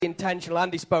intentional.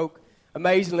 Andy spoke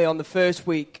amazingly on the first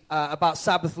week about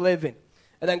Sabbath living.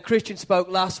 And then Christian spoke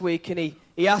last week and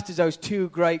he asked us those two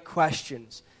great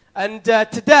questions. And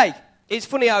today, it's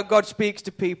funny how God speaks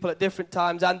to people at different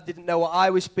times. Andy didn't know what I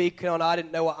was speaking on. I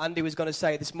didn't know what Andy was going to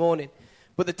say this morning.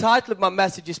 But the title of my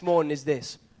message this morning is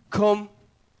this: Come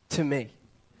to me.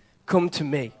 Come to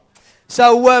me.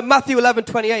 So Matthew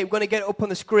 11:28, we're going to get it up on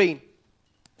the screen,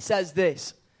 says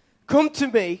this: Come to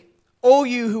me, all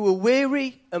you who are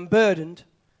weary and burdened,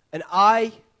 and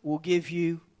I will give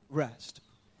you rest.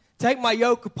 Take my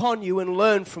yoke upon you and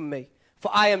learn from me,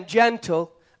 for I am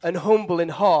gentle and humble in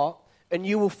heart, and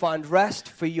you will find rest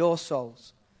for your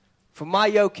souls. For my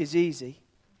yoke is easy,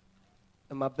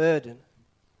 and my burden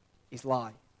is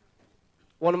light.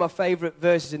 One of my favorite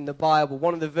verses in the Bible,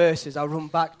 one of the verses I run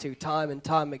back to time and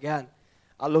time again.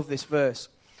 I love this verse.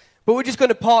 But we're just going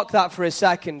to park that for a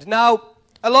second. Now,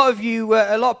 a lot of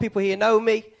people here know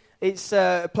me. It's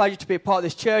a pleasure to be a part of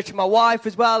this church. And my wife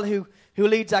as well, who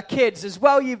leads our kids as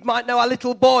well. You might know our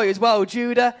little boy as well,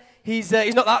 Judah. He's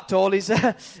not that tall. He's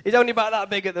only about that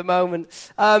big at the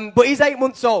moment. But he's 8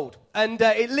 months old. And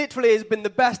it literally has been the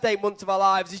best 8 months of our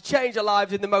lives. He's changed our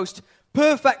lives in the most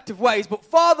perfect of ways. But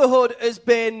fatherhood has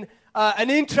been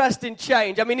an interesting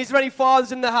change. I mean, is there any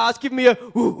fathers in the house? Give me a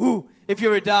woo-woo if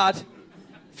you're a dad.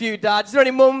 A few dads. Is there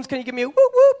any mums? Can you give me a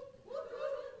whoop-whoop?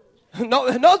 Not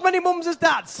as many mums as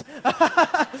dads,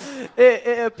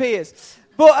 it appears.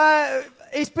 But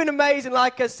it's been amazing.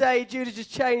 Like I say, Judah just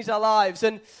changed our lives.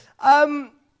 And I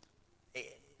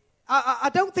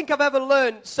don't think I've ever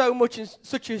learned so much in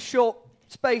such a short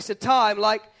space of time.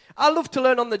 Like, I love to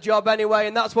learn on the job anyway,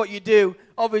 and that's what you do,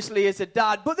 obviously, as a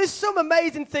dad. But there's some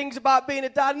amazing things about being a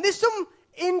dad, and there's some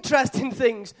interesting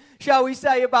things, shall we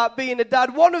say, about being a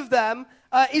dad. One of them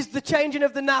is the changing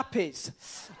of the nappies.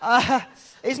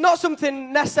 It's not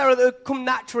something necessarily that would come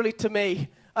naturally to me,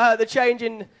 the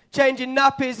changing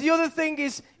nappies. The other thing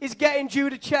is getting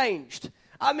Judah changed.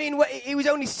 I mean, he was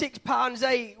only 6 pounds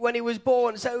 8 when he was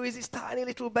born, so he was this tiny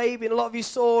little baby, and a lot of you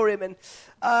saw him. And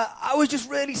I was just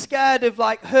really scared of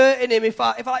hurting him. If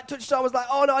I touched him, I was like,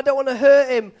 oh no, I don't want to hurt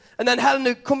him. And then Helen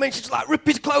would come in, she'd rip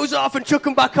his clothes off and chuck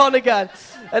them back on again.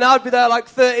 And I'd be there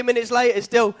 30 minutes later,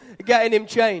 still getting him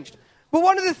changed. But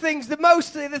one of the things, the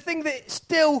thing that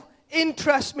still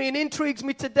interests me and intrigues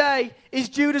me today is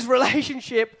Judah's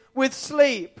relationship with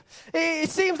sleep. It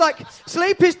seems like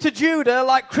sleep is to Judah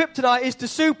like kryptonite is to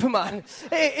Superman.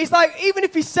 It's like even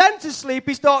if he's sent to sleep,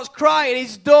 he starts crying,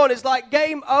 he's done, it's like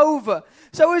game over.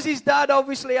 So as his dad,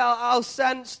 obviously, I'll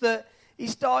sense that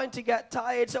he's starting to get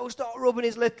tired, so he'll start rubbing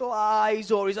his little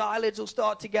eyes, or his eyelids will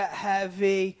start to get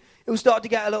heavy, he'll start to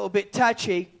get a little bit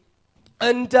touchy.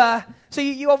 And so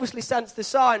you obviously sense the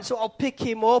sign, so I'll pick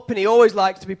him up, and he always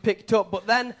likes to be picked up, but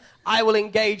then I will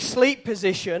engage sleep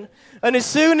position, and as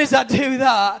soon as I do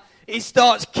that, he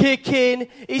starts kicking,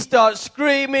 he starts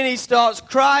screaming, he starts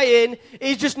crying,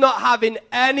 he's just not having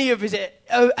any of it,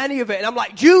 and I'm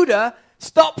like, Judah,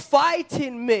 stop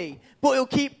fighting me. But he'll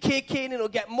keep kicking, and he'll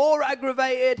get more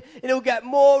aggravated, and he'll get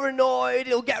more annoyed,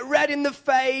 he'll get red in the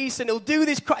face, and he'll do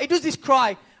this cry. He does this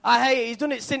cry. I hate it. He's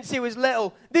done it since he was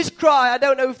little. This cry, I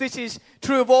don't know if this is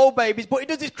true of all babies, but he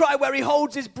does this cry where he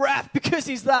holds his breath because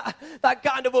he's that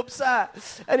kind of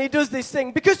upset. And he does this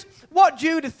thing. Because what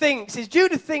Judah thinks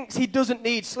he doesn't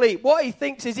need sleep. What he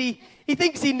thinks is he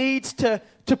thinks he needs to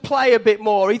play a bit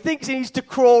more. He thinks he needs to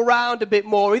crawl around a bit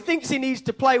more. He thinks he needs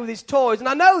to play with his toys. And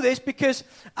I know this because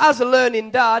as a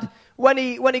learning dad, when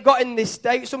he got in this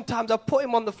state, sometimes I put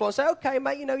him on the floor and say, okay,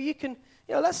 mate, you can...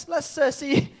 let's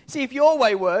see if your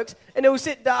way works. And he'll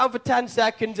sit down for 10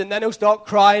 seconds and then he'll start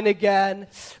crying again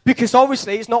because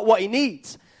obviously it's not what he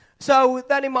needs. So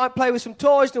then he might play with some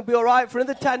toys and he'll be all right for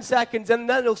another 10 seconds and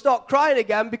then he'll start crying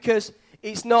again because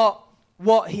it's not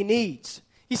what he needs.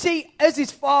 You see, as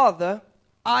his father,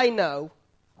 I know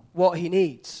what he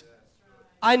needs.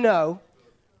 I know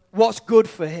what's good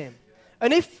for him.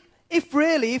 And if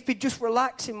he'd just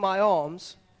relax in my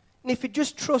arms, and if he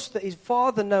just trusts that his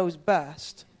father knows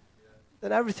best,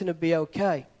 then everything would be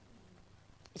okay.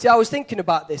 See, I was thinking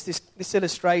about this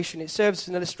illustration. It serves as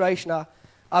an illustration,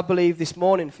 I believe, this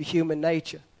morning for human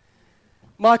nature.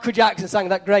 Michael Jackson sang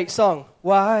that great song,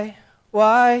 Why,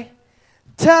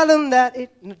 tell him that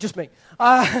it... No, just me.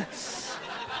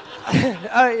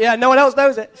 Yeah, no one else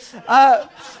knows it.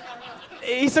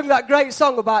 He sang that great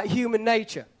song about human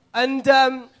nature. And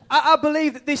I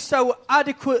believe that this so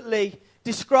adequately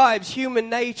describes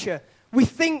human nature. We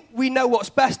think we know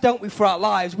what's best, don't we, for our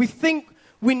lives? We think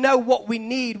we know what we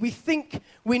need. We think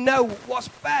we know what's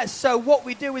best. So what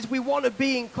we do is we want to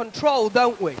be in control,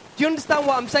 don't we? Do you understand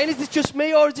what I'm saying? Is this just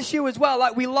me or is this you as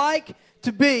well? We like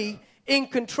to be in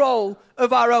control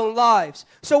of our own lives.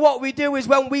 So what we do is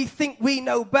when we think we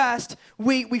know best,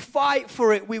 we fight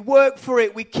for it, we work for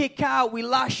it, we kick out, we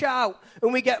lash out,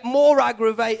 and we get more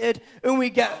aggravated, and we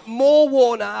get more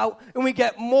worn out, and we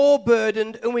get more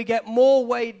burdened, and we get more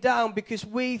weighed down because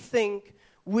we think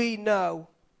we know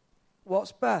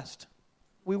what's best.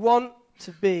 We want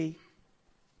to be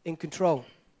in control.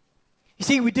 You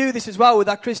see, we do this as well with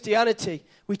our Christianity.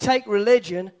 We take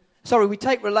relationship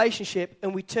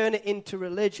and we turn it into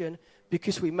religion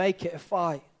because we make it a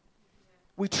fight.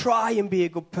 We try and be a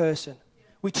good person.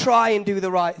 We try and do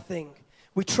the right thing.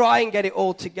 We try and get it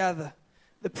all together.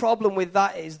 The problem with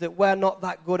that is that we're not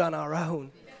that good on our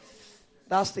own.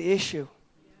 That's the issue.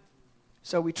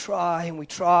 So we try and we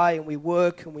try and we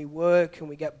work and we work and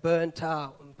we get burnt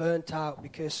out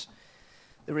because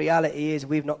the reality is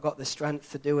we've not got the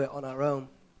strength to do it on our own.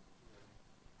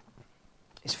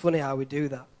 It's funny how we do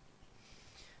that.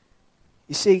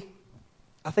 You see,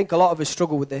 I think a lot of us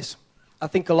struggle with this. I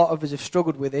think a lot of us have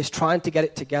struggled with this, trying to get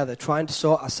it together, trying to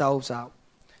sort ourselves out.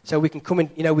 So we can come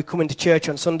in, we come into church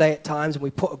on Sunday at times and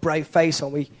we put a brave face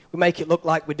on. We make it look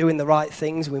like we're doing the right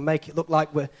things. And we make it look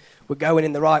like we're going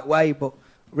in the right way. But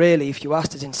really, if you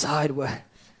asked us inside, we're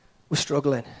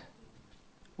struggling.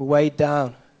 We're weighed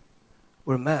down.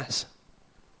 We're a mess.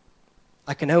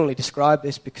 I can only describe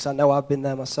this because I know I've been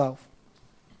there myself.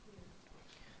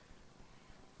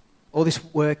 All this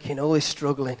working, all this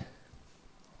struggling.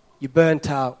 You're burnt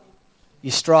out.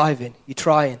 You're striving. You're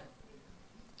trying.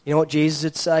 You know what Jesus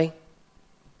would say?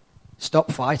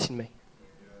 Stop fighting me.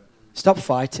 Stop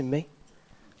fighting me.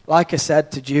 Like I say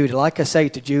to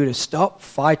Judah, stop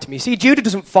fighting me. See, Judah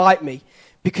doesn't fight me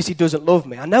because he doesn't love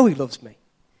me. I know he loves me.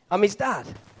 I'm his dad.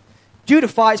 Judah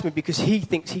fights me because he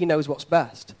thinks he knows what's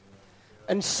best.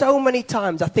 And so many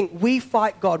times I think we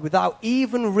fight God without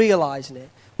even realizing it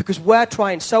because we're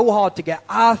trying so hard to get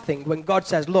our thing when God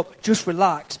says, look, just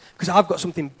relax because I've got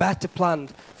something better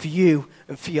planned for you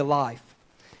and for your life.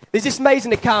 There's this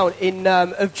amazing account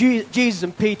of Jesus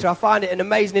and Peter. I find it an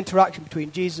amazing interaction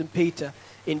between Jesus and Peter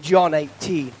in John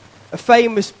 18. A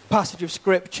famous passage of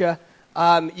Scripture.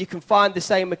 You can find the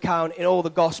same account in all the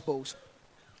Gospels.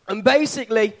 And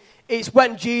basically, it's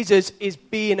when Jesus is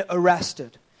being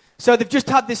arrested. So they've just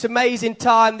had this amazing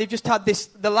time. They've just had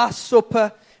the Last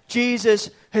Supper. Jesus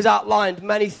has outlined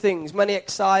many things, many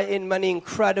exciting, many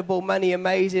incredible, many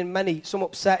amazing, some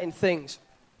upsetting things.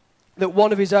 That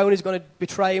one of his own is going to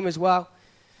betray him as well.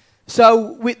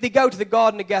 So they go to the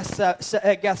Garden of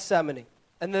Gethsemane.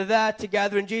 And they're there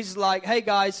together. And Jesus is like, hey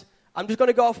guys, I'm just going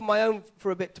to go off on my own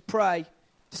for a bit to pray.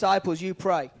 Disciples, you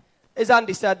pray. As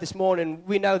Andy said this morning,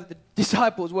 we know that the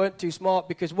disciples weren't too smart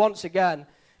because once again,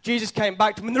 Jesus came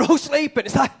back to them and they're all sleeping.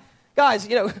 It's like, guys,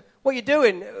 what are you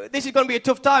doing? This is going to be a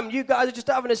tough time. You guys are just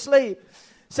having a sleep.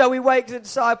 So he wakes the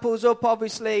disciples up,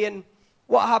 obviously, and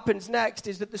what happens next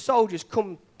is that the soldiers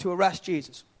come to arrest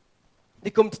Jesus. They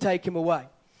come to take him away.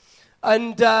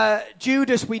 And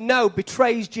Judas, we know,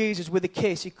 betrays Jesus with a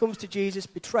kiss. He comes to Jesus,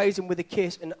 betrays him with a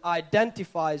kiss, and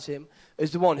identifies him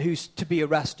as the one who's to be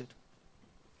arrested.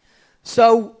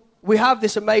 So we have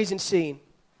this amazing scene.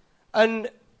 And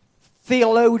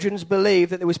theologians believe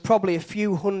that there was probably a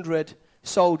few hundred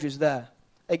soldiers there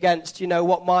against,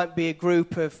 what might be a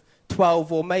group of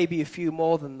 12 or maybe a few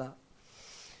more than that.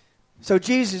 So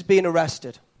Jesus is being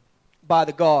arrested by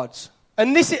the guards.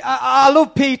 And I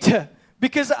love Peter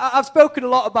because I've spoken a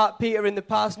lot about Peter in the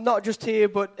past, not just here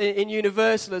but in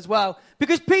Universal as well.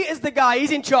 Because Peter's the guy, he's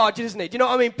in charge, isn't he? Do you know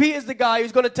what I mean? Peter's the guy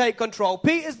who's going to take control.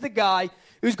 Peter's the guy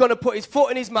who's going to put his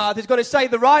foot in his mouth, who's going to say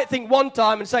the right thing one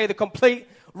time and say the complete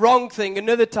wrong thing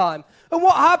another time. And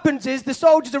what happens is the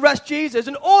soldiers arrest Jesus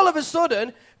and all of a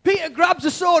sudden Peter grabs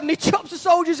a sword and he chops the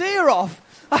soldier's ear off.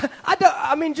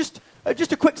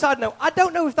 Just a quick side note, I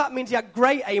don't know if that means he had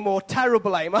great aim or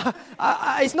terrible aim.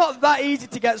 It's not that easy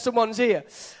to get someone's ear.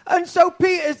 And so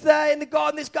Peter's there in the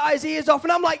garden, this guy's ear's off,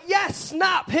 and I'm like, yes,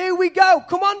 snap, here we go.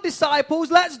 Come on,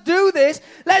 disciples, let's do this.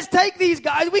 Let's take these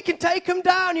guys, we can take them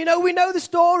down. We know the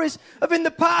stories of in the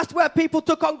past where people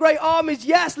took on great armies.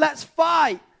 Yes, let's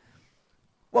fight.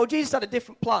 Well, Jesus had a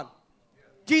different plan.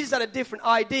 Jesus had a different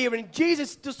idea, and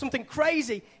Jesus does something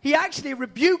crazy. He actually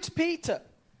rebukes Peter.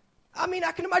 I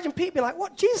can imagine Peter being like,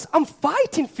 what, Jesus, I'm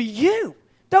fighting for you.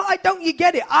 Don't you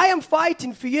get it? I am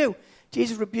fighting for you.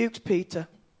 Jesus rebukes Peter,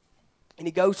 and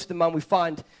he goes to the man. We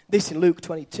find this in Luke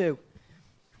 22.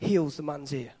 Heals the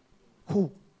man's ear.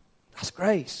 Ooh, that's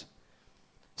grace.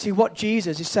 See, what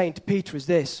Jesus is saying to Peter is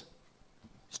this.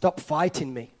 Stop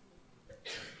fighting me.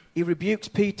 He rebukes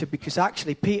Peter because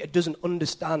actually Peter doesn't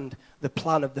understand the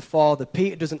plan of the Father.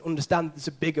 Peter doesn't understand there's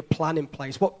a bigger plan in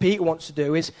place. What Peter wants to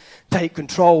do is take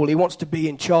control. He wants to be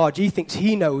in charge. He thinks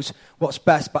he knows what's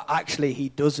best, but actually he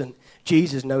doesn't.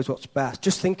 Jesus knows what's best.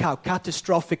 Just think how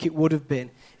catastrophic it would have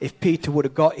been if Peter would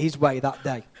have got his way that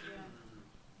day.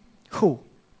 Cool.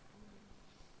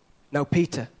 No,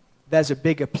 Peter, there's a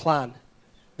bigger plan.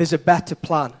 There's a better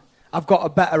plan. I've got a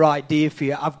better idea for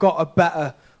you. I've got a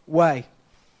better way.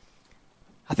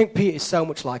 I think Peter is so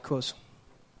much like us.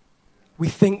 We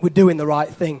think we're doing the right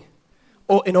thing.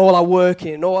 In all our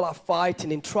working, in all our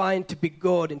fighting, in trying to be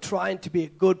good, in trying to be a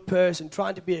good person,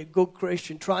 trying to be a good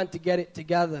Christian, trying to get it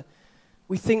together.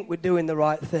 We think we're doing the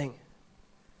right thing.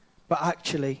 But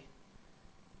actually,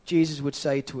 Jesus would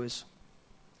say to us,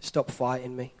 stop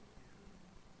fighting me.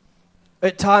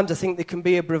 At times, I think there can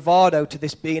be a bravado to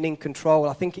this being in control.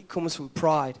 I think it comes from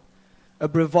pride. A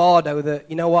bravado that,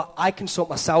 you know what, I can sort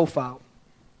myself out.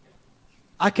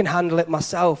 I can handle it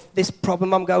myself. This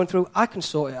problem I'm going through, I can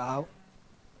sort it out.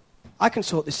 I can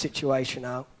sort this situation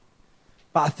out.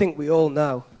 But I think we all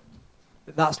know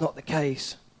that that's not the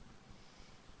case.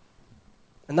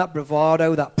 And that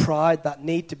bravado, that pride, that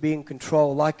need to be in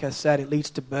control, like I said, it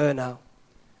leads to burnout.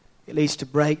 It leads to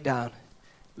breakdown.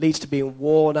 It leads to being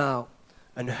worn out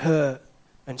and hurt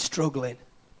and struggling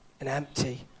and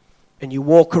empty. And you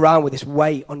walk around with this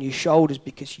weight on your shoulders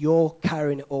because you're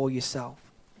carrying it all yourself.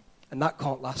 And that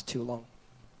can't last too long.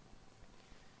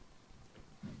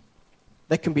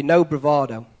 There can be no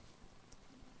bravado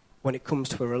when it comes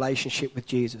to a relationship with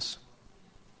Jesus.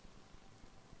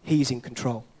 He's in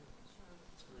control.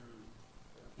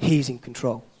 He's in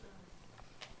control.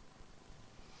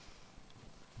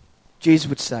 Jesus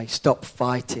would say, stop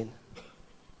fighting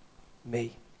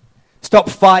me. Stop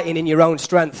fighting in your own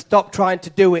strength. Stop trying to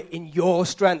do it in your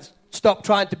strength. Stop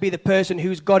trying to be the person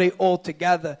who's got it all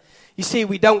together. You see,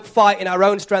 we don't fight in our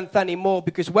own strength anymore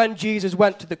because when Jesus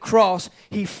went to the cross,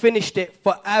 he finished it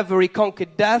forever. He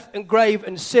conquered death and grave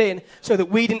and sin so that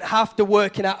we didn't have to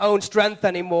work in our own strength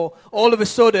anymore. All of a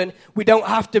sudden, we don't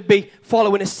have to be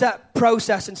following a set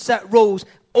process and set rules.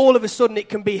 All of a sudden, it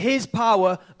can be his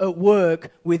power at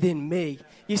work within me.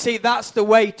 You see, that's the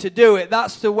way to do it.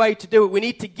 That's the way to do it. We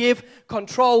need to give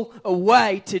control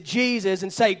away to Jesus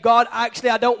and say, God, actually,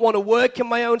 I don't want to work in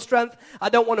my own strength. I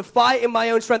don't want to fight in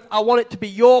my own strength. I want it to be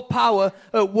your power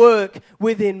at work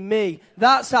within me.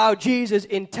 That's how Jesus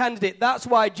intended it. That's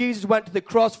why Jesus went to the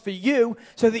cross for you,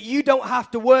 so that you don't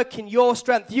have to work in your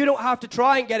strength. You don't have to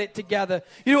try and get it together.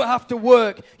 You don't have to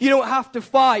work. You don't have to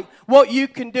fight. What you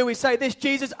can do is say this,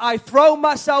 Jesus, I throw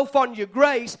myself on your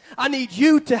grace. I need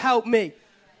you to help me.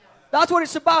 That's what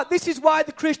it's about. This is why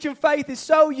the Christian faith is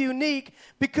so unique,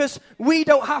 because we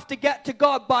don't have to get to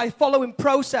God by following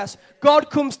process. God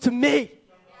comes to me.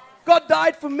 God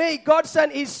died for me. God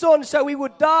sent his son so he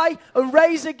would die and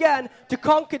raise again to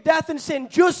conquer death and sin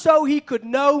just so he could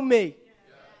know me.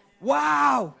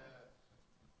 Wow.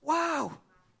 Wow.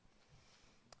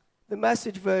 The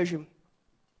Message version,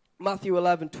 Matthew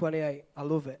 11:28. I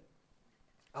love it.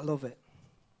 I love it.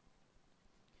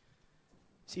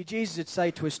 See, Jesus would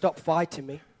say to us, stop fighting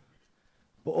me.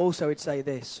 But also he'd say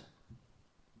this,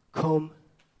 come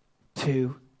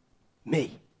to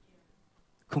me.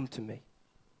 Come to me.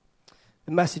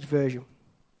 The Message version.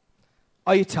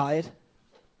 Are you tired?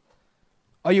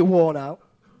 Are you worn out?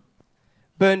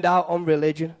 Burned out on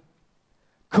religion?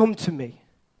 Come to me.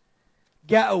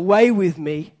 Get away with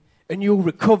me and you'll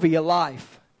recover your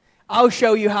life. I'll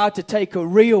show you how to take a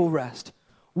real rest.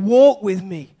 Walk with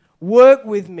me. Work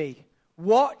with me.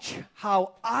 Watch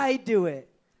how I do it.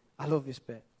 I love this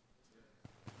bit.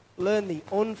 Learn the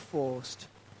unforced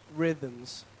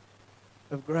rhythms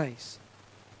of grace.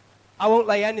 I won't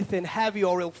lay anything heavy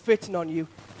or ill-fitting on you.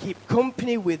 Keep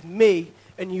company with me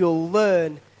and you'll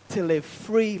learn to live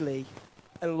freely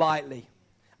and lightly.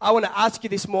 I want to ask you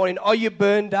this morning, are you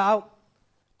burned out?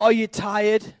 Are you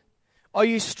tired? Are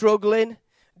you struggling?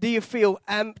 Do you feel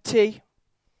empty?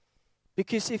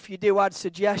 Because if you do, I'd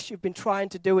suggest you've been trying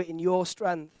to do it in your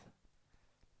strength.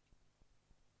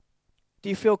 Do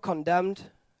you feel condemned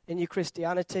in your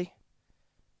Christianity?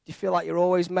 Do you feel like you're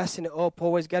always messing it up,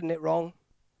 always getting it wrong?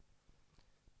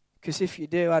 Because if you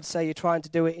do, I'd say you're trying to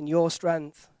do it in your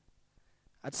strength.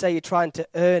 I'd say you're trying to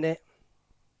earn it.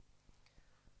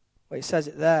 Well, it says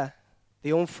it there.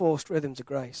 The unforced rhythms of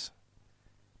grace.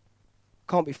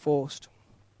 Can't be forced.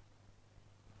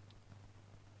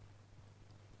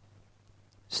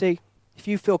 See, if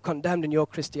you feel condemned in your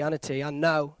Christianity, I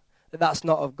know that that's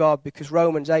not of God, because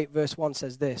Romans 8 verse 1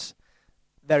 says this,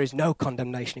 there is no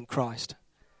condemnation in Christ.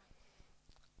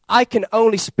 I can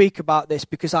only speak about this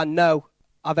because I know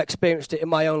I've experienced it in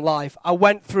my own life. I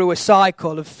went through a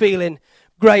cycle of feeling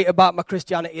great about my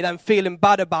Christianity, then feeling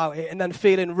bad about it, and then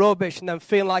feeling rubbish, and then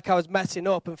feeling like I was messing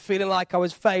up, and feeling like I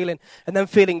was failing, and then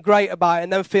feeling great about it,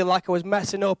 and then feeling like I was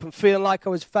messing up, and feeling like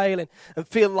I was failing, and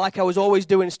feeling like I was always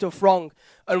doing stuff wrong.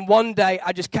 And one day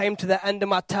I just came to the end of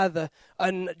my tether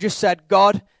and just said,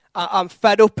 God, I'm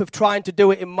fed up of trying to do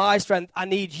it in my strength. I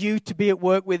need you to be at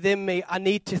work within me. I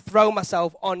need to throw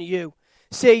myself on you.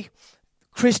 See,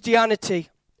 Christianity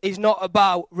is not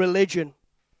about religion.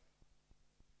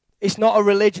 It's not a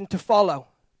religion to follow.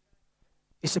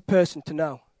 It's a person to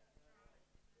know.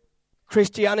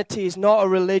 Christianity is not a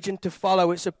religion to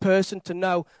follow. It's a person to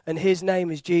know, and his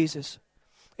name is Jesus.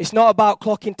 It's not about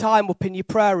clocking time up in your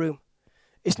prayer room.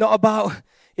 It's not about,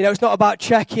 it's not about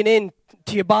checking in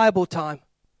to your Bible time.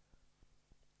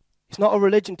 It's not a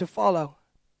religion to follow.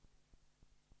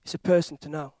 It's a person to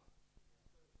know.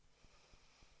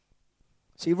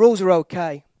 See, rules are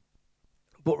okay,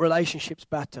 but relationships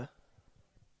better.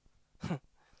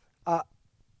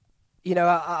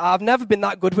 I've never been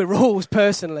that good with rules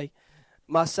personally,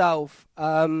 myself.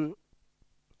 But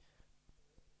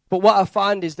what I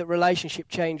find is that relationship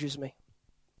changes me.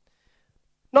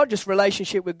 Not just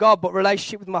relationship with God, but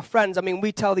relationship with my friends. I mean,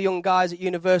 we tell the young guys at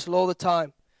Universal all the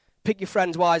time, pick your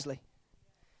friends wisely.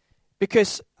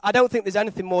 Because I don't think there's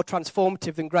anything more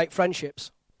transformative than great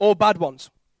friendships, or bad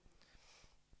ones.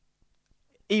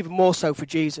 Even more so for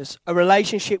Jesus. A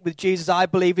relationship with Jesus, I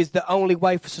believe, is the only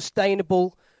way for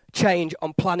sustainable change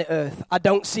on planet Earth. I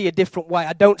don't see a different way.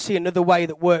 I don't see another way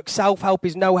that works. Self-help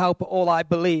is no help at all, I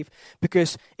believe.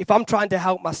 Because if I'm trying to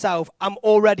help myself, I'm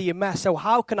already a mess. So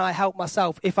how can I help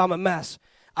myself if I'm a mess?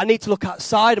 I need to look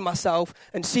outside of myself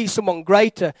and see someone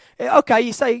greater. Okay,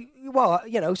 you say, well,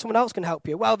 someone else can help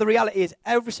you. Well, the reality is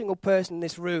every single person in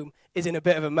this room is in a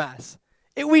bit of a mess.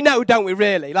 We know, don't we,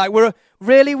 really?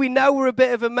 We know we're a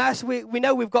bit of a mess. We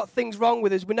know we've got things wrong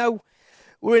with us. We know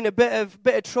we're in a bit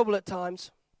of trouble at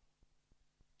times.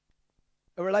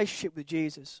 A relationship with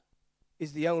Jesus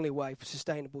is the only way for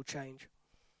sustainable change.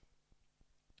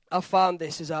 I found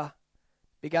this as I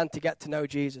began to get to know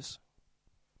Jesus.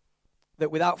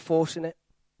 That without forcing it,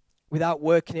 without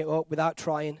working it up, without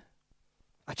trying,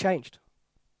 I changed.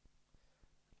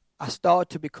 I started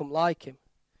to become like him.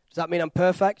 Does that mean I'm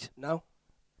perfect? No.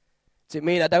 Does it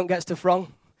mean I don't get stuff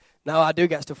wrong? No, I do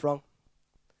get stuff wrong.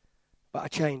 But I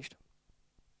changed.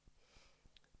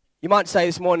 You might say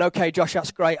this morning, okay, Josh,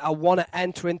 that's great. I want to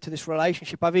enter into this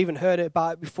relationship. I've even heard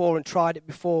about it before and tried it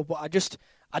before, but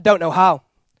I don't know how.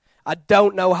 I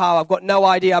don't know how. I've got no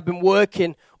idea. I've been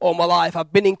working all my life.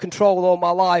 I've been in control all my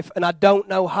life, and I don't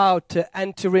know how to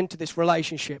enter into this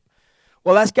relationship.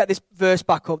 Well, let's get this verse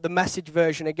back up, the Message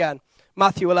version again.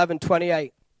 Matthew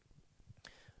 11:28.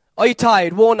 Are you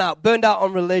tired, worn out, burned out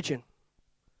on religion?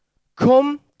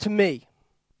 Come to me.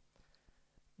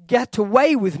 Get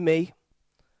away with me,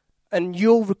 and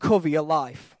you'll recover your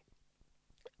life.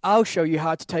 I'll show you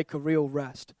how to take a real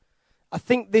rest. I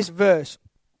think this verse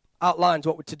outlines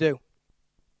what we're to do.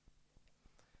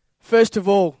 First of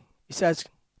all, he says,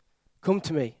 come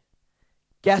to me.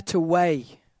 Get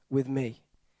away with me.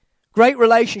 Great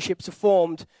relationships are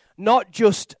formed not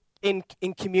just in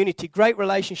community. Great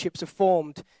relationships are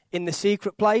formed in the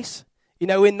secret place, in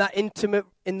that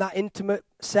intimate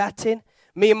setting.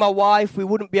 Me and my wife, we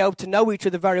wouldn't be able to know each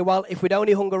other very well if we'd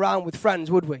only hung around with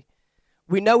friends, would we?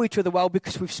 We know each other well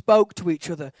because we've spoke to each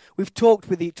other. We've talked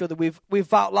with each other.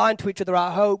 We've outlined to each other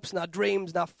our hopes and our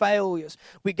dreams and our failures.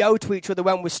 We go to each other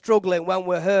when we're struggling, when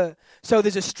we're hurt. So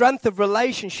there's a strength of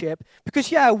relationship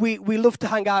because, we love to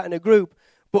hang out in a group,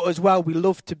 but as well we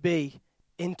love to be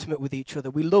intimate with each other.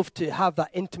 We love to have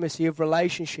that intimacy of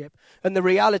relationship. And the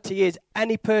reality is,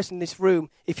 any person in this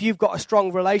room, if you've got a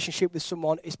strong relationship with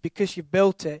someone, it's because you've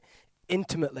built it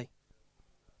intimately.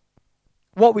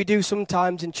 What we do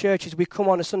sometimes in church is we come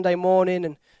on a Sunday morning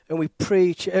and we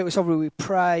preach, we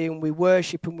pray and we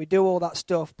worship and we do all that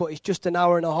stuff, but it's just an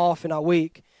hour and a half in our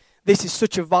week. This is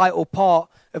such a vital part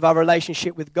of our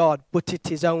relationship with God, but it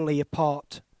is only a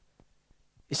part.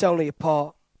 It's only a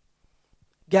part.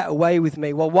 Get away with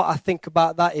me. Well, what I think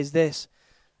about that is this,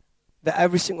 that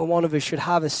every single one of us should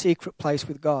have a secret place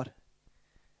with God.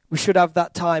 We should have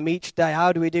that time each day.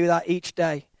 How do we do that each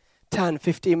day? 10,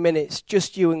 15 minutes,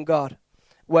 just you and God,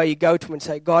 where you go to him and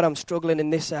say, God, I'm struggling in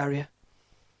this area.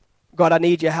 God, I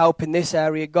need your help in this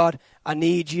area. God, I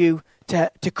need you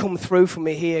to come through for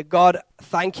me here. God,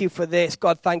 thank you for this.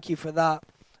 God, thank you for that.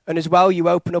 And as well, you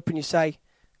open up and you say,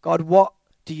 God, what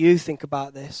do you think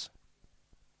about this?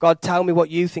 God, tell me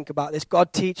what you think about this.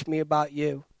 God, teach me about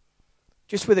you.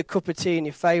 Just with a cup of tea in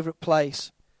your favorite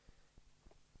place.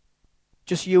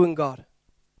 Just you and God.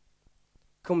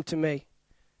 come to me.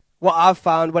 What I've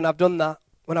found when I've done that,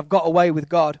 when I've got away with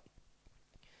God,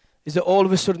 is that all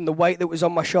of a sudden the weight that was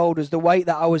on my shoulders, the weight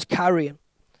that I was carrying,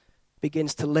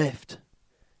 begins to lift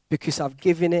because I've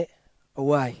given it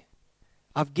away.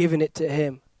 I've given it to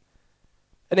him.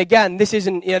 And again, this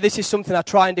is something I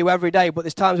try and do every day, but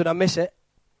there's times when I miss it.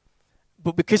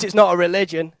 But because it's not a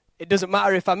religion, it doesn't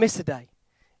matter if I miss a day.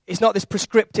 It's not this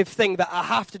prescriptive thing that I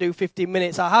have to do 15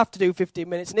 minutes, I have to do 15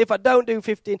 minutes. And if I don't do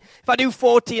 15, if I do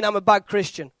 14, I'm a bad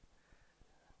Christian.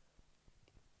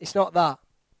 It's not that.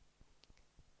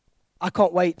 I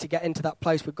can't wait to get into that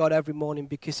place with God every morning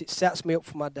because it sets me up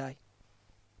for my day.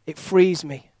 It frees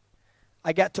me.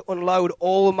 I get to unload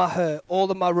all of my hurt, all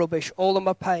of my rubbish, all of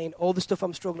my pain, all the stuff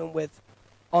I'm struggling with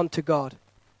onto God.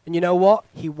 And you know what?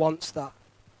 He wants that.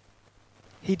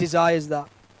 He desires that.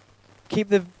 Keep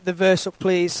the verse up,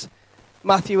 please.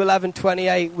 Matthew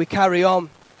 11:28. We carry on.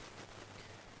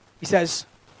 He says,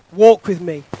 walk with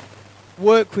me,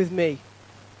 work with me,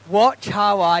 watch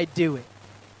how I do it.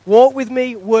 Walk with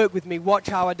me, work with me, watch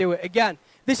how I do it. Again,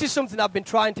 this is something I've been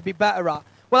trying to be better at.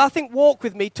 Well, I think walk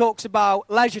with me talks about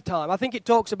leisure time. I think it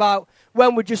talks about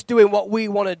when we're just doing what we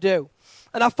want to do.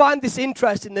 And I find this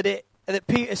interesting that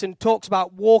Peterson talks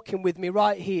about walking with me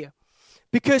right here.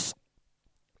 Because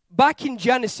back in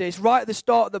Genesis, right at the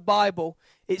start of the Bible,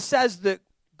 it says that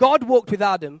God walked with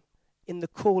Adam in the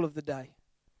cool of the day.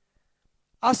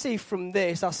 I see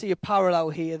a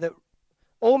parallel here that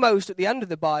almost at the end of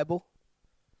the Bible,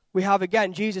 we have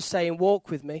again Jesus saying, walk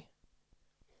with me.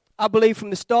 I believe from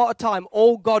the start of time,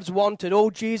 all God's wanted, all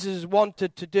Jesus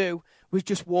wanted to do was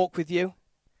just walk with you.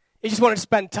 He just wanted to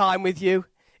spend time with you.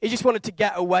 He just wanted to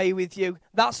get away with you.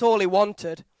 That's all he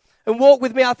wanted. And walk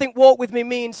with me, I think walk with me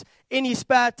means in your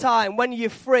spare time, when you're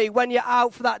free, when you're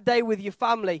out for that day with your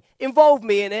family. Involve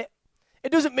me in it.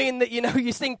 It doesn't mean that,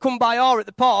 you sing Kumbaya at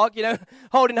the park,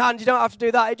 holding hands. You don't have to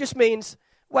do that. It just means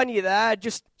when you're there,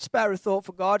 just spare a thought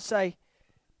for God. Say,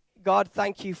 God,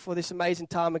 thank you for this amazing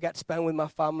time I get to spend with my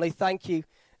family. Thank you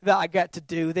that I get to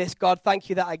do this. God, thank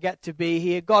you that I get to be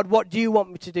here. God, what do you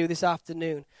want me to do this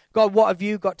afternoon? God, what have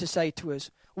you got to say to us?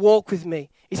 Walk with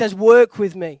me. He says, work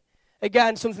with me.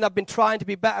 Again, something I've been trying to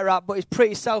be better at, but it's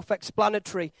pretty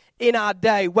self-explanatory. In our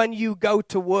day, when you go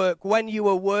to work, when you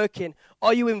are working,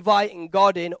 are you inviting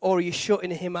God in or are you shutting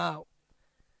him out?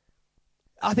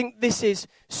 I think this is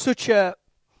such a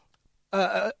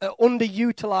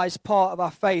underutilized part of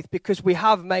our faith because we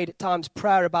have made at times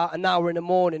prayer about an hour in the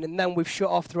morning and then we've shut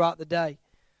off throughout the day.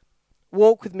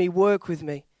 Walk with me, work with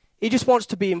me. He just wants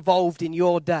to be involved in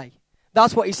your day.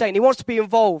 That's what he's saying. He wants to be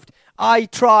involved. I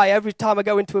try every time I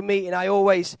go into a meeting, I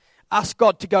always ask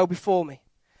God to go before me.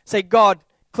 Say, God,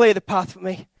 clear the path for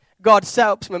me. God, set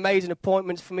up some amazing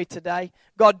appointments for me today.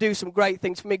 God, do some great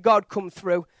things for me. God, come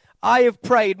through. I have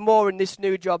prayed more in this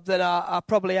new job than I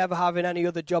probably ever have in any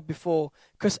other job before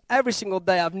because every single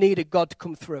day I've needed God to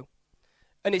come through.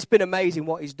 And it's been amazing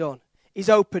what he's done. He's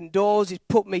opened doors. He's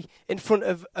put me in front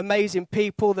of amazing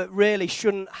people that really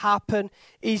shouldn't happen.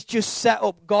 He's just set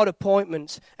up God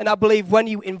appointments. And I believe when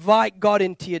you invite God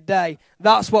into your day,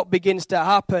 that's what begins to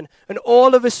happen. And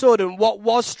all of a sudden, what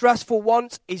was stressful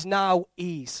once is now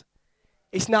ease.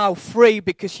 It's now free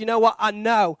because you know what? I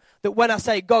know that when I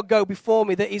say God go before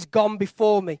me, that he's gone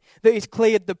before me, that he's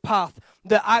cleared the path,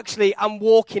 that actually I'm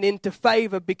walking into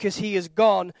favor because he has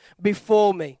gone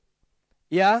before me.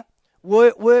 Yeah?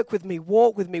 Work with me,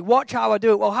 walk with me, watch how I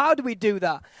do it. Well, how do we do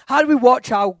that? How do we watch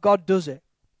how God does it?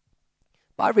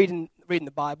 By reading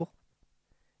the Bible,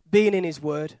 being in his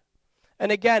word.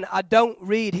 And again, I don't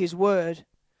read his word.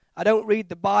 I don't read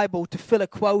the Bible to fill a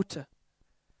quota.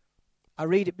 I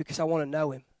read it because I want to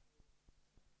know him.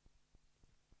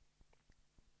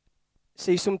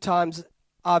 See, sometimes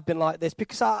I've been like this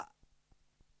because I,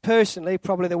 personally,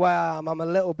 probably the way I am, I'm a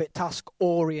little bit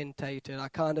task-orientated. I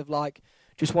kind of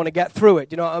just want to get through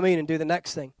it, you know what I mean, and do the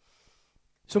next thing.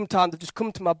 Sometimes I've just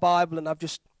come to my Bible and I've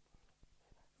just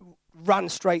ran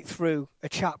straight through a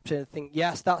chapter and think,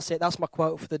 yes, that's it, that's my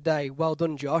quote for the day. Well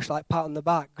done, Josh, pat on the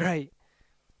back, great.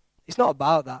 It's not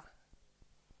about that.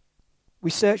 We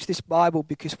search this Bible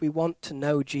because we want to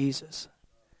know Jesus.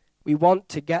 We want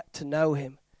to get to know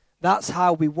him. That's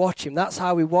how we watch him. That's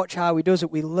how we watch how he does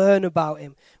it. We learn about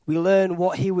him. We learn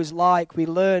what he was like. We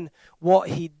learn what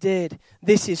he did.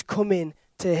 This is coming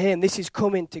to him. This is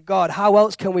coming to God. How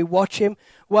else can we watch him?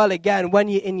 Well, again, when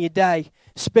you're in your day,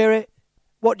 Spirit,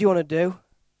 what do you want to do?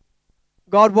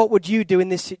 God, what would you do in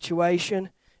this situation?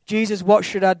 Jesus, what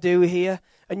should I do here?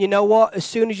 And you know what? As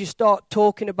soon as you start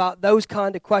talking about those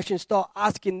kind of questions, start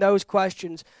asking those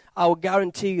questions, I will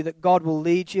guarantee you that God will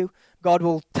lead you. God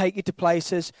will take you to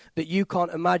places that you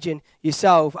can't imagine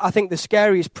yourself. I think the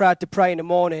scariest prayer to pray in the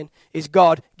morning is,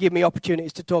 God, give me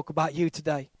opportunities to talk about you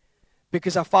today.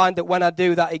 Because I find that when I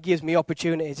do that, it gives me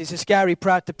opportunities. It's a scary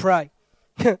prayer to pray.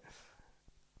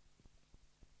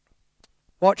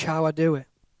 Watch how I do it.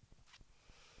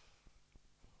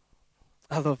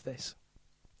 I love this.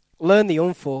 Learn the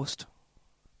unforced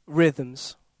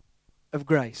rhythms of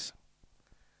grace.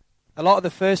 A lot of the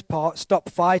first part, stop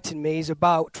fighting me, is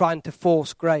about trying to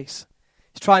force grace.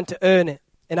 It's trying to earn it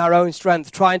in our own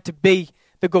strength, trying to be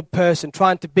the good person,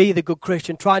 trying to be the good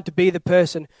Christian, trying to be the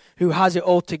person who has it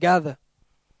all together.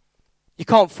 You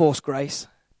can't force grace.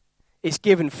 It's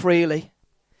given freely.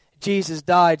 Jesus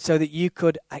died so that you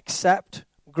could accept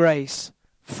grace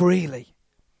freely.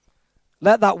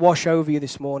 Let that wash over you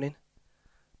this morning.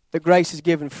 The grace is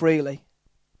given freely.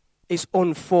 It's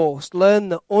unforced. Learn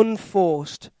the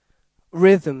unforced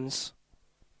rhythms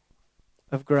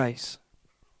of grace.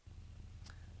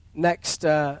 Next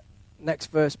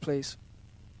verse, please.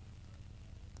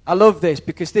 I love this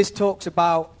because this talks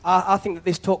about, I think that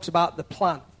this talks about the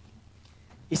plan.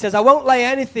 He says, I won't lay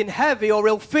anything heavy or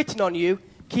ill-fitting on you.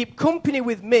 Keep company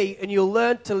with me and you'll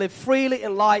learn to live freely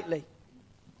and lightly.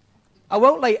 I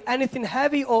won't lay anything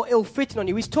heavy or ill-fitting on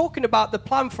you. He's talking about the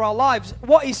plan for our lives.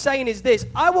 What he's saying is this: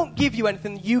 I won't give you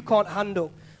anything you can't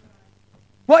handle.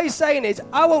 What he's saying is,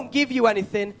 I won't give you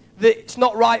anything that's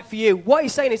not right for you. What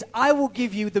he's saying is, I will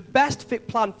give you the best fit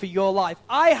plan for your life.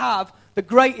 I have the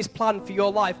greatest plan for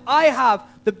your life. I have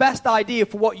the best idea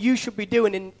for what you should be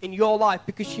doing in your life.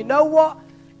 Because you know what?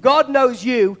 God knows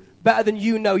you better than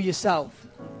you know yourself.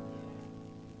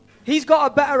 He's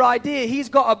got a better idea. He's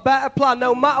got a better plan.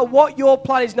 No matter what your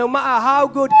plan is, no matter how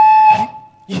good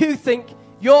you think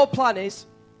your plan is,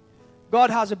 God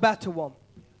has a better one.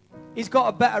 He's got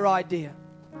a better idea.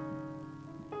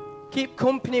 Keep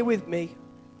company with me,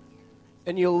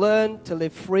 and you'll learn to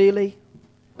live freely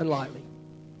and lightly.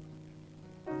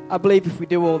 I believe if we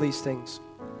do all these things,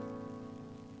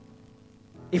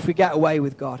 if we get away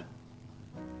with God,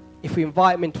 if we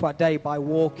invite him into our day by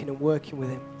walking and working with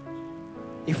him,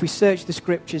 if we search the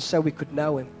scriptures so we could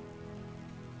know him,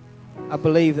 I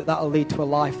believe that will lead to a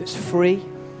life that's free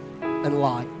and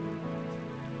light.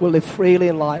 We'll live freely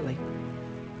and lightly.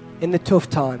 In the tough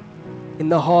time, in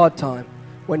the hard time,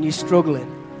 when you're struggling,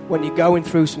 when you're going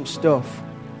through some stuff,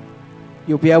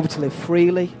 you'll be able to live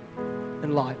freely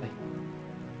and lightly.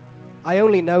 I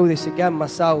only know this again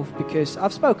myself because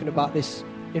I've spoken about this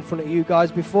in front of you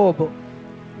guys before, but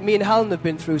me and Helen have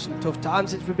been through some tough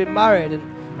times since we've been married,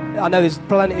 and I know there's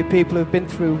plenty of people who have been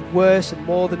through worse and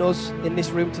more than us in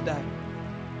this room today.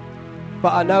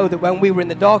 But I know that when we were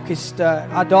in our darkest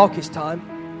time,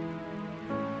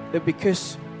 that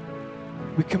because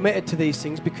we committed to these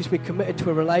things, because we committed to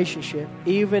a relationship,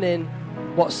 even in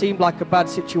what seemed like a bad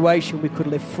situation, we could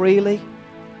live freely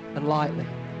and lightly.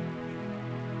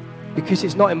 Because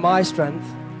it's not in my strength,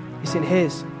 it's in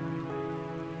his.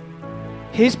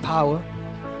 His power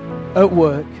at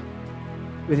work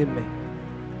within me.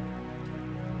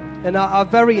 And I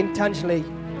very intentionally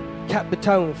kept the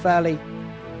tone fairly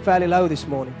low this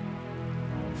morning,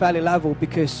 fairly level,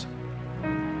 because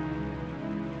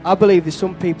I believe there's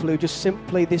some people who just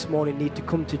simply this morning need to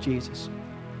come to Jesus.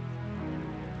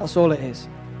 That's all it is.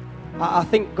 I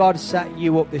think God set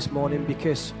you up this morning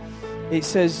because it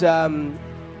says,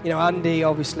 Andy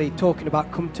obviously talking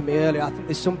about come to me earlier. I think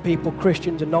there's some people,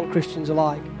 Christians and non-Christians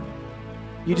alike,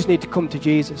 you just need to come to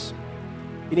Jesus.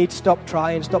 You need to stop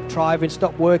trying, stop striving,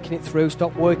 stop working it through,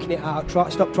 stop working it out,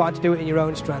 stop trying to do it in your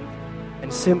own strength,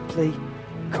 and simply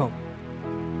come.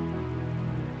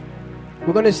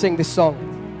 We're going to sing this song,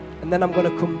 and then I'm going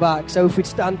to come back. So if we'd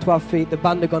stand to our feet, the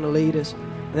band are going to lead us,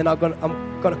 and then I'm going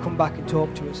to come back and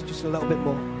talk to us just a little bit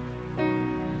more.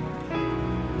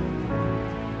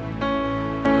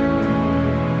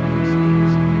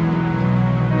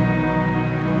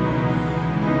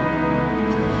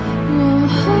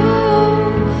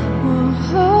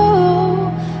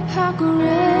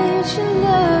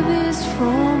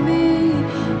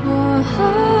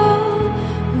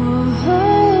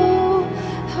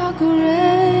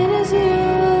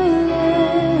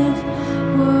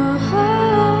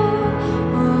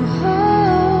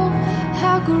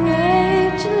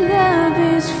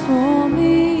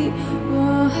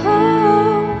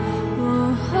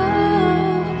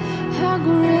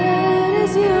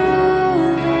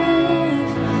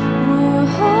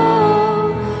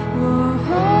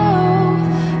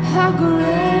 How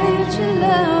great your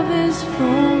love is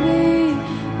for me.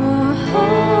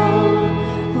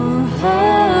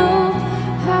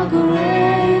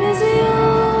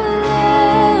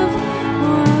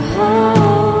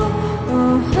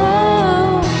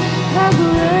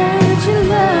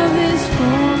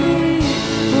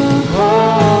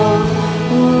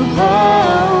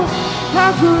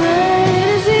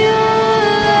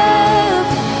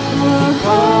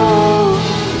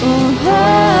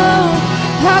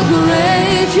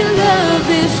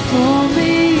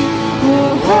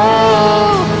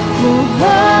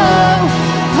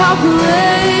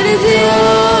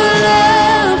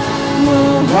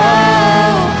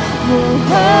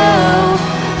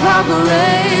 how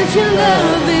great your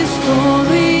love is for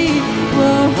me.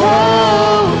 Whoa,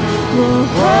 whoa, whoa,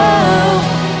 whoa,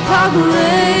 how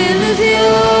great is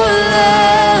your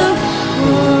love.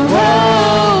 Whoa,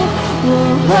 whoa, whoa,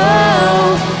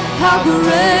 whoa, how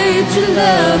great your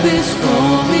love is for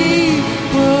me.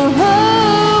 Whoa,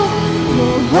 whoa,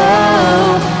 whoa,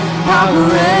 whoa, how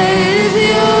great is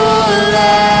your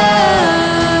love.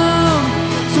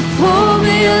 So pull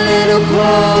me a little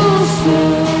closer,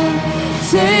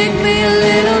 take me a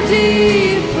little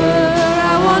deeper.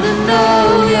 I want to know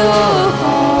your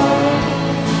heart.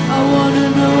 I want to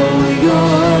know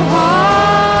your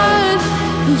heart.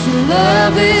 'Cause your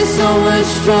love is so much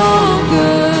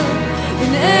stronger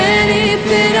than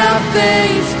anything I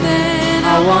face. Then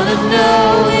I want to know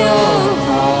your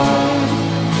heart.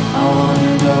 I want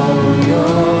to know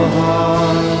your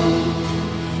heart.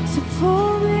 So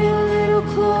pull me a little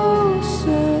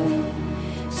closer,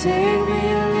 take me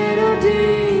a little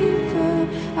deeper.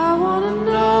 I want to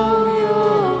know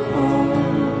your heart.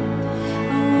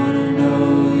 I want to know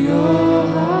your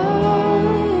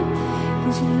heart.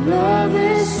 'Cause your love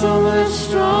is so much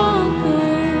stronger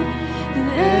than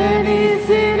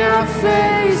anything I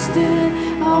faced in.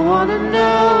 I want to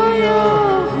know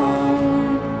your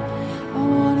heart. I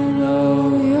want to know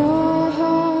your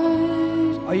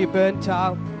heart. Are you burnt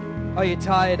out? Are you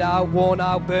tired out, worn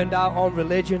out, burned out on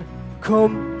religion?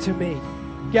 Come to me.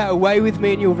 Get away with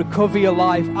me and you'll recover your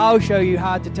life. I'll show you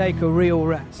how to take a real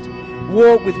rest.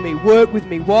 Walk with me, work with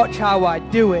me, watch how I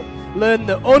do it. Learn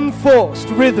the unforced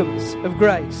rhythms of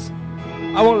grace.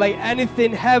 I won't lay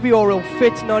anything heavy or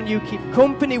ill-fitting on you. Keep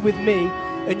company with me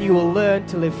and you will learn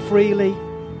to live freely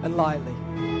and lightly.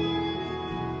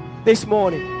 This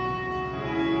morning,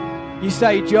 you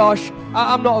say, Josh,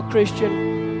 I'm not a Christian,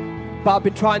 but I've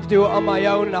been trying to do it on my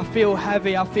own and I feel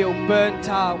heavy, I feel burnt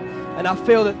out, and I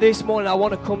feel that this morning I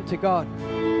want to come to God.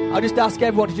 I'll just ask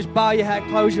everyone to just bow your head,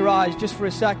 close your eyes just for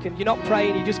a second. You're not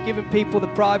praying, you're just giving people the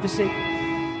privacy.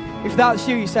 If that's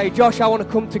you, you say, Josh, I want to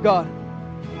come to God.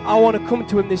 I want to come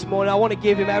to him this morning. I want to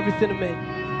give him everything of me.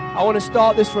 I want to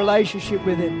start this relationship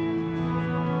with him.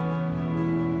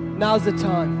 Now's the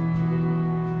time.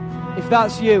 If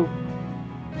that's you,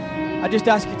 I just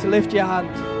ask you to lift your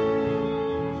hand.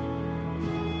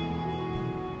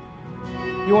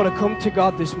 You want to come to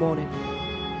God this morning.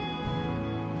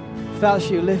 If that's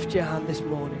you, lift your hand this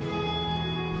morning.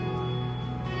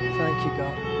 Thank you,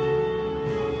 God.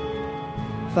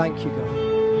 Thank you, God.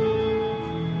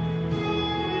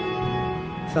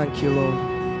 Thank you, Lord.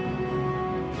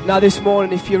 Now this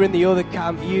morning, if you're in the other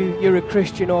camp, you're a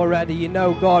Christian already, you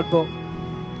know God, but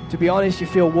to be honest, you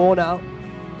feel worn out,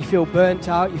 you feel burnt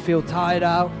out, you feel tired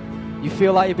out, you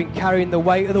feel like you've been carrying the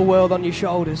weight of the world on your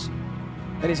shoulders,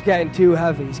 and it's getting too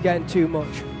heavy, it's getting too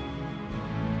much.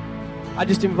 I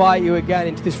just invite you again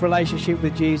into this relationship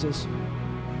with Jesus.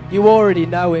 You already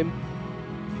know him,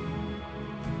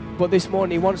 but this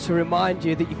morning he wants to remind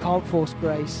you that you can't force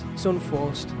grace, it's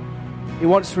unforced. He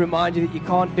wants to remind you that you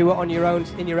can't do it on your own,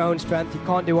 in your own strength. You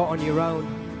can't do it on your own.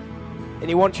 And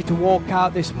he wants you to walk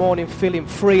out this morning feeling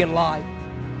free and light.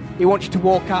 He wants you to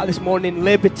walk out this morning in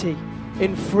liberty,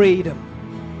 in freedom.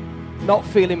 Not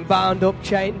feeling bound up,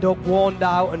 chained up, worn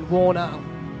out and worn out.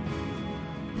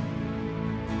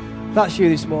 If that's you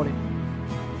this morning,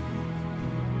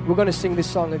 we're going to sing this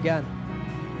song again.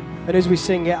 And as we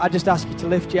sing it, I just ask you to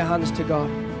lift your hands to God.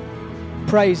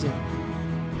 Praise him.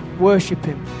 Worship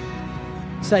him.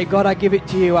 Say, God, I give it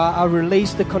to you. I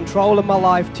release the control of my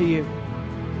life to you.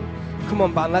 Come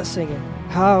on, band, let's sing it.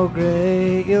 How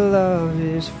great your love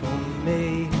is for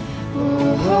me.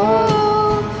 Oh,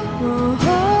 oh,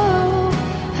 oh,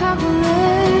 how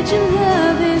great your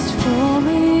love is for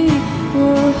me.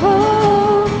 Oh,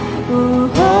 oh,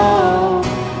 oh,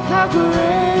 how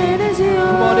great is your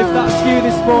love. Come on, if that's you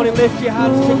this morning, lift your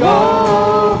hands to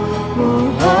God. Oh,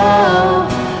 oh,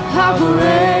 how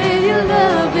great your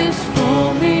love is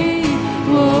for me.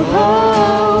 Oh,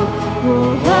 oh,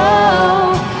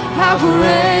 oh, how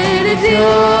great is your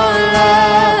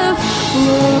love.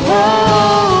 Oh,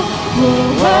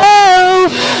 oh,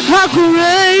 how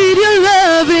great your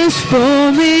love is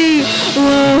for me.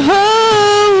 Oh,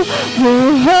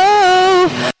 oh,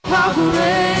 how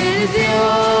great is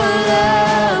your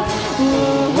love.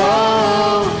 Oh,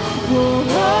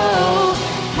 oh,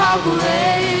 how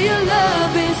great your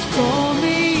love is for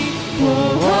me.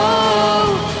 Oh,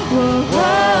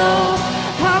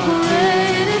 how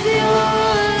great is your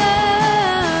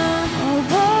love.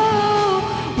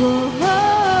 Oh,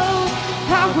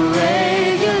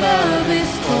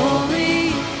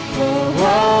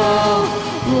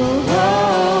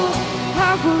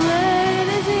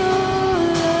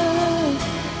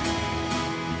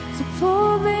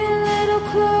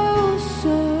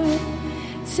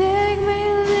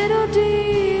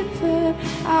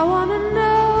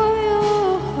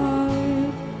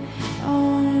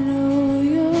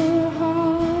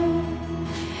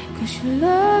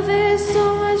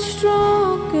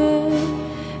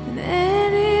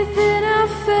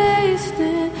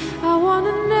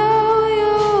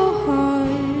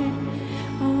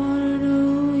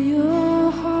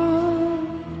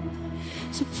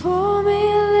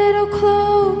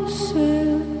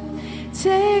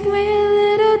 take me a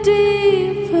little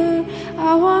deeper.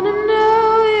 I wanna know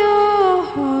your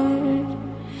heart.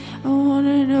 I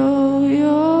wanna know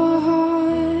your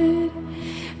heart.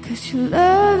 'Cause your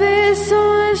love is so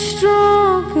much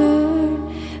stronger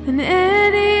than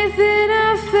anything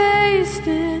I faced,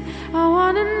 and I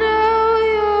wanna know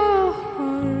your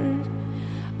heart.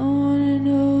 I wanna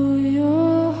know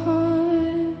your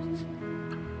heart.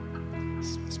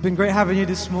 It's been great having you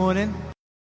this morning.